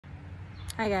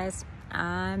Hi guys,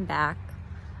 I'm back.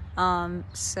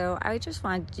 So I just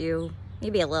wanted to do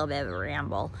maybe a little bit of a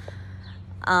ramble.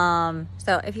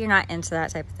 So if you're not into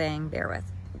that type of thing, bear with.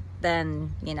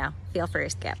 Then, feel free to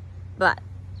skip. But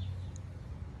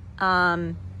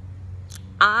I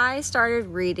started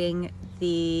reading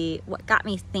what got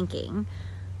me thinking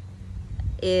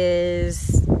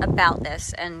is about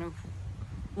this and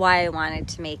why I wanted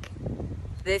to make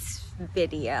this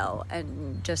video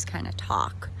and just kind of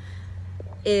talk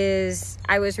is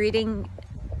I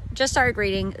just started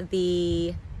reading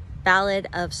the Ballad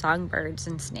of Songbirds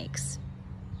and Snakes.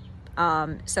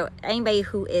 So anybody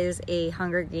who is a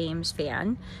Hunger Games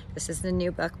fan, this is the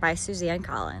new book by Suzanne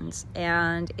Collins,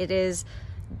 and it is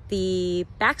the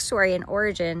backstory and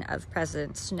origin of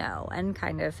President Snow and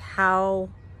kind of how,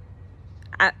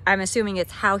 I'm assuming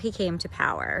it's how he came to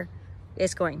power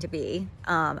is going to be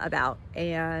about,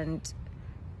 and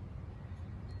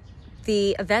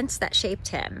the events that shaped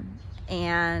him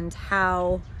and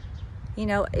how,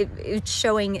 it's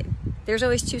showing there's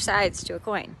always two sides to a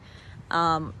coin.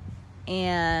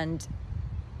 And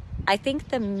I think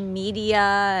the media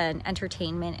and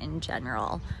entertainment in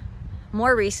general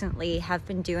more recently have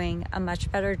been doing a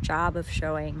much better job of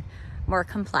showing more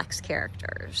complex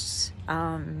characters.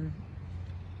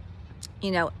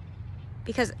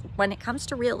 Because when it comes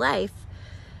to real life,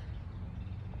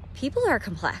 people are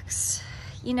complex.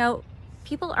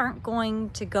 People aren't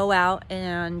going to go out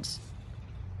and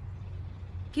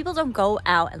people don't go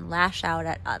out and lash out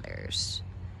at others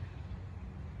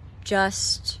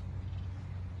just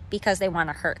because they want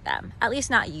to hurt them. At least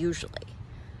not usually.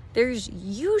 There's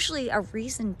usually a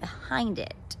reason behind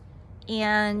it.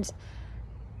 And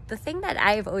the thing that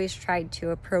I've always tried to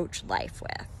approach life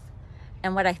with,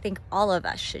 and what I think all of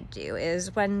us should do,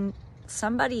 is when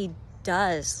somebody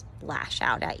does lash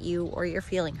out at you or you're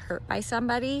feeling hurt by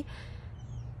somebody,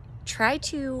 try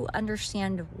to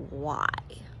understand why.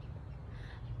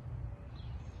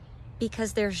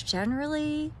 Because there's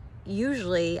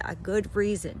usually a good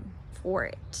reason for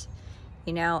it,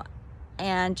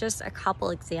 and just a couple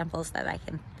examples that I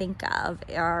can think of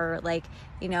are like,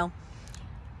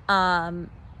 I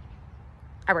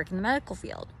work in the medical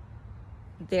field.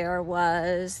 There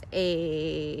was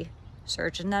a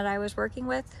surgeon that I was working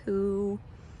with who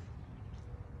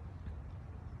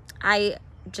I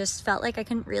just felt like I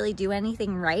couldn't really do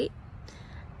anything right.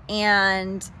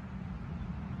 And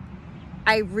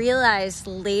I realized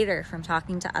later from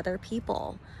talking to other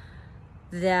people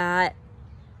that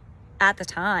at the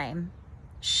time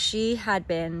she had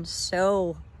been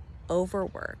so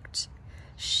overworked.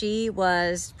 She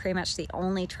was pretty much the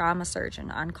only trauma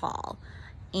surgeon on call,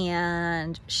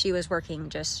 and she was working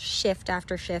just shift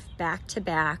after shift, back to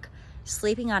back,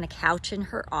 sleeping on a couch in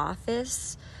her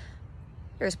office.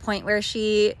 There was a point where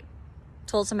she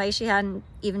told somebody she hadn't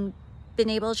even been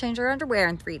able to change her underwear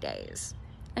in 3 days.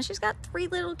 And she's got 3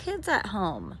 little kids at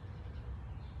home.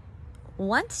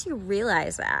 Once you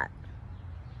realize that,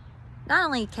 not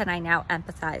only can I now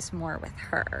empathize more with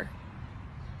her,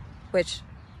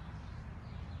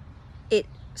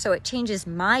 so it changes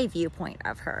my viewpoint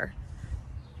of her,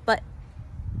 but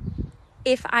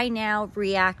if I now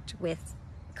react with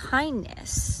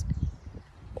kindness,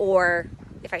 or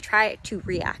if I try to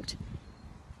react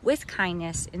with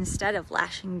kindness instead of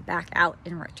lashing back out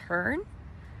in return,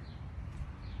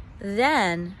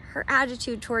 then her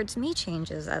attitude towards me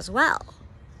changes as well.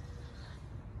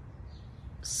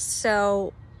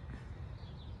 So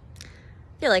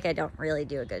I feel like I don't really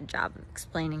do a good job of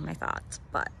explaining my thoughts,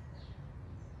 but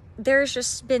there's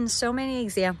just been so many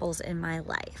examples in my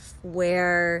life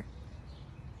where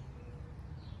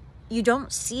you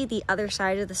don't see the other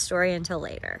side of the story until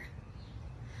later.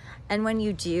 And when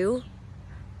you do,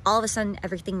 all of a sudden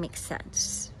everything makes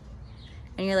sense.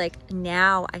 And you're like,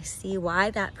 now I see why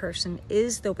that person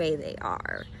is the way they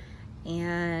are.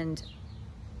 And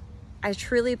I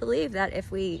truly believe that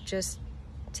if we just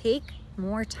take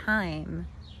more time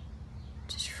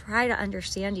to try to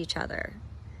understand each other,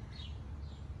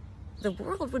 the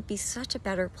world would be such a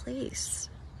better place.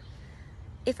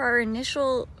 If our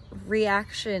initial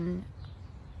reaction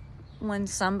when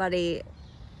somebody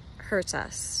hurts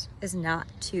us is not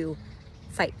to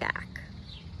fight back.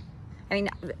 I mean,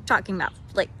 talking about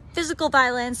like physical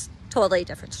violence, totally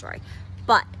different story.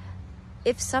 But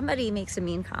if somebody makes a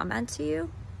mean comment to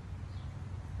you,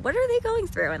 what are they going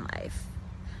through in life?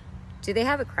 Do they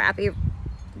have a crappy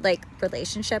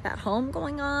relationship at home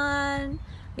going on?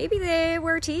 Maybe they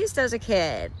were teased as a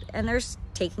kid and they're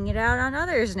taking it out on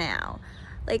others now.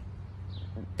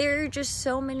 There are just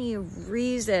so many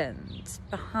reasons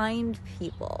behind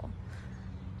people.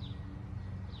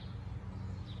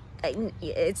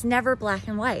 it's never black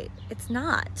and white. It's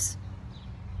not.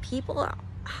 People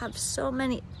have so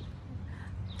many,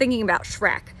 thinking about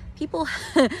Shrek, people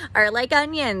are like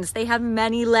onions. They have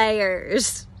many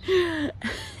layers.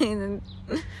 And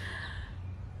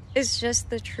it's just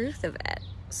the truth of it.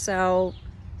 So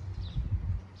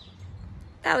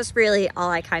that was really all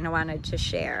I kind of wanted to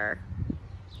share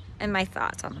and my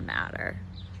thoughts on the matter.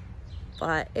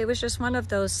 But it was just one of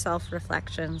those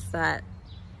self-reflections that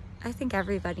I think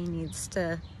everybody needs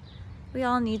to, we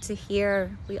all need to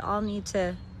hear. We all need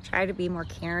to try to be more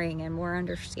caring and more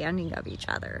understanding of each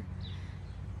other.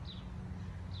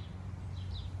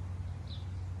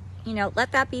 You know,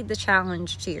 let that be the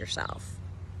challenge to yourself.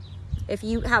 If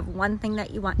you have one thing that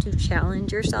you want to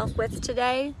challenge yourself with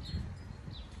today,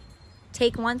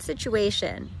 take one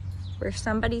situation where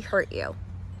somebody hurt you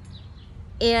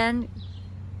and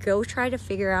go try to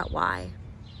figure out why.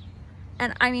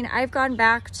 And I mean, I've gone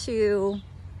back to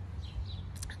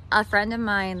a friend of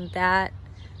mine that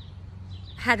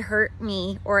had hurt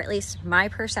me, or at least my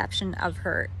perception of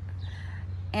hurt.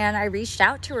 And I reached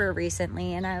out to her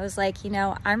recently and I was like, you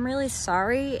know, I'm really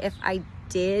sorry if I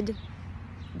did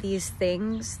these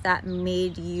things that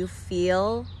made you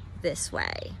feel this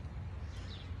way.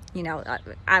 You know,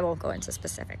 I won't go into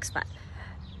specifics, but.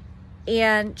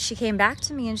 And she came back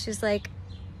to me and she's like,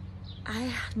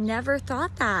 I never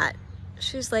thought that.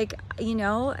 She's like, you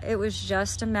know, it was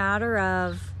just a matter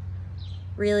of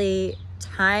really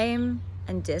time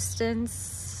and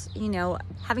distance, you know,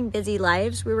 having busy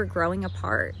lives, we were growing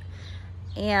apart.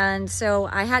 And so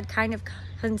I had kind of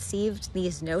conceived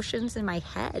these notions in my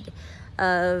head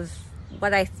of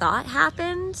what I thought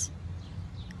happened.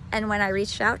 And when I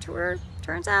reached out to her,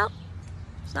 turns out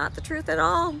it's not the truth at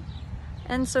all.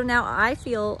 And so now I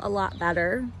feel a lot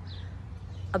better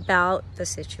about the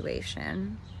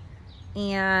situation.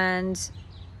 And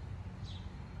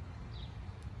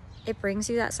it brings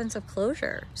you that sense of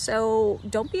closure. So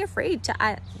don't be afraid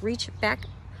to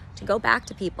go back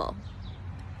to people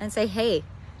and say, hey,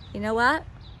 you know what?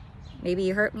 Maybe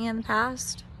you hurt me in the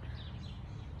past.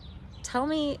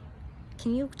 Can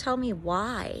you tell me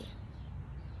why?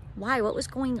 Why? What was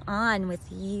going on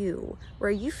with you? Were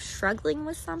you struggling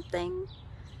with something?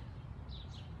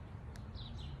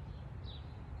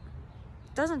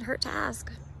 It doesn't hurt to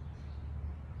ask.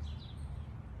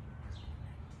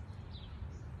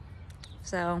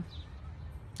 So,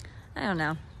 I don't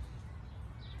know.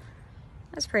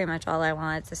 That's pretty much all I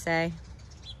wanted to say.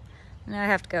 Now I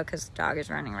have to go because the dog is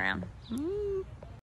running around.